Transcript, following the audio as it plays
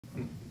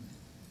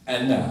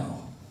And now,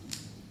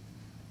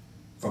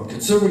 from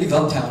conservative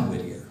uptown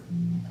Whittier,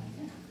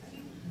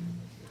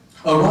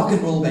 a rock and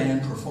roll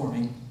band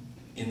performing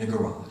in the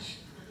garage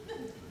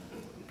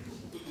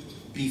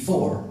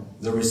before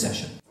the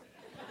recession.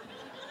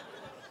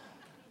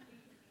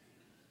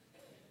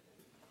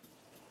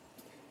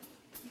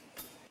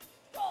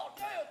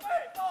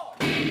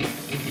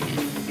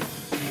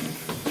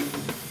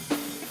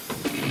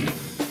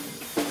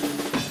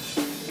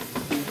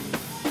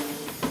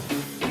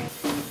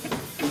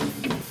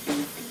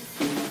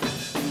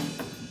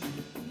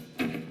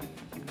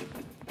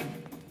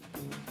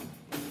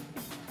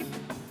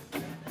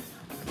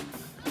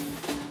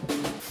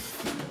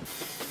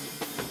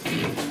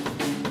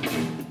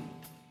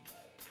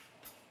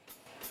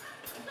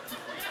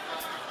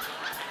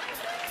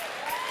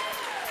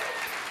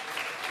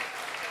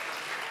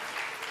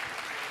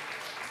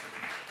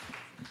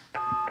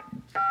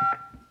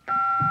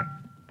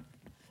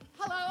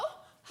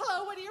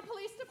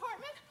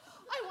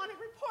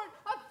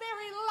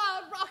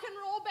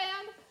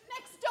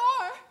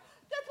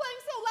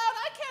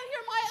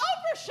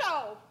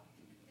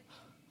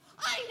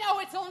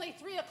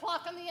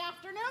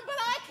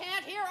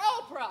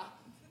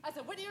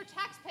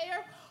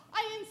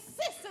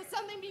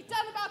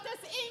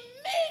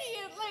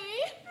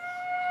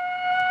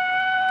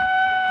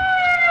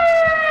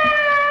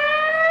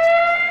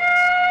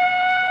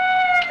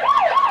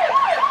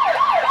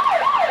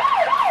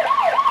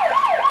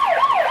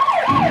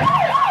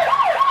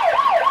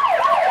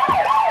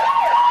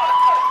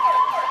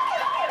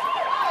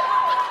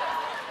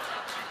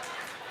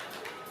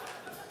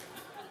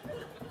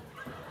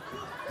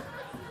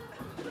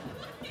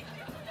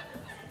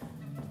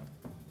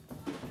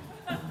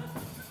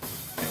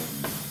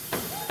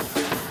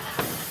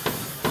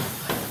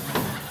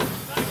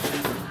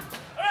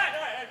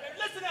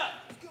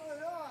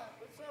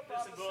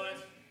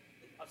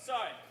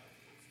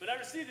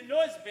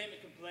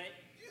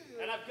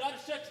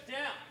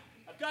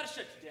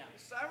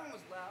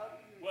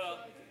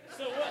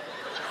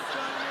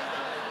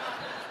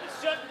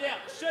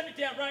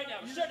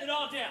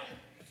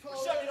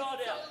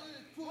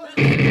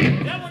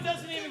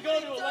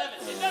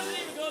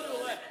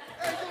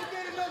 Hey, go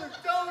get another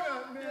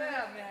donut, man.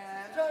 Yeah,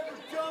 man. Time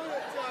for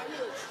donut time.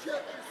 You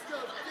shut your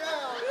stuff down.